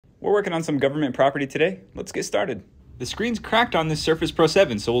We're working on some government property today. Let's get started. The screen's cracked on this Surface Pro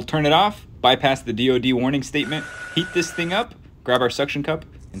 7, so we'll turn it off, bypass the DoD warning statement, heat this thing up, grab our suction cup,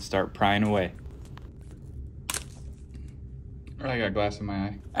 and start prying away. I got glass in my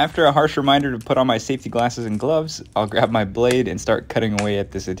eye. After a harsh reminder to put on my safety glasses and gloves, I'll grab my blade and start cutting away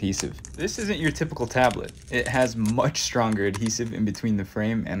at this adhesive. This isn't your typical tablet. It has much stronger adhesive in between the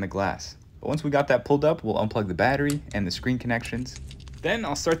frame and the glass. But once we got that pulled up, we'll unplug the battery and the screen connections. Then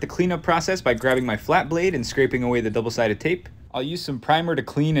I'll start the cleanup process by grabbing my flat blade and scraping away the double-sided tape. I'll use some primer to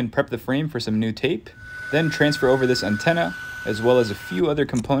clean and prep the frame for some new tape. Then transfer over this antenna, as well as a few other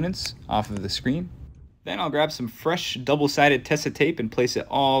components off of the screen. Then I'll grab some fresh double-sided Tesa tape and place it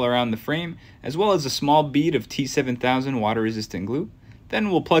all around the frame, as well as a small bead of T7000 water-resistant glue.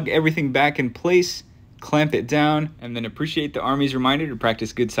 Then we'll plug everything back in place, clamp it down, and then appreciate the Army's reminder to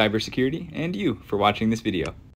practice good cybersecurity, and you for watching this video.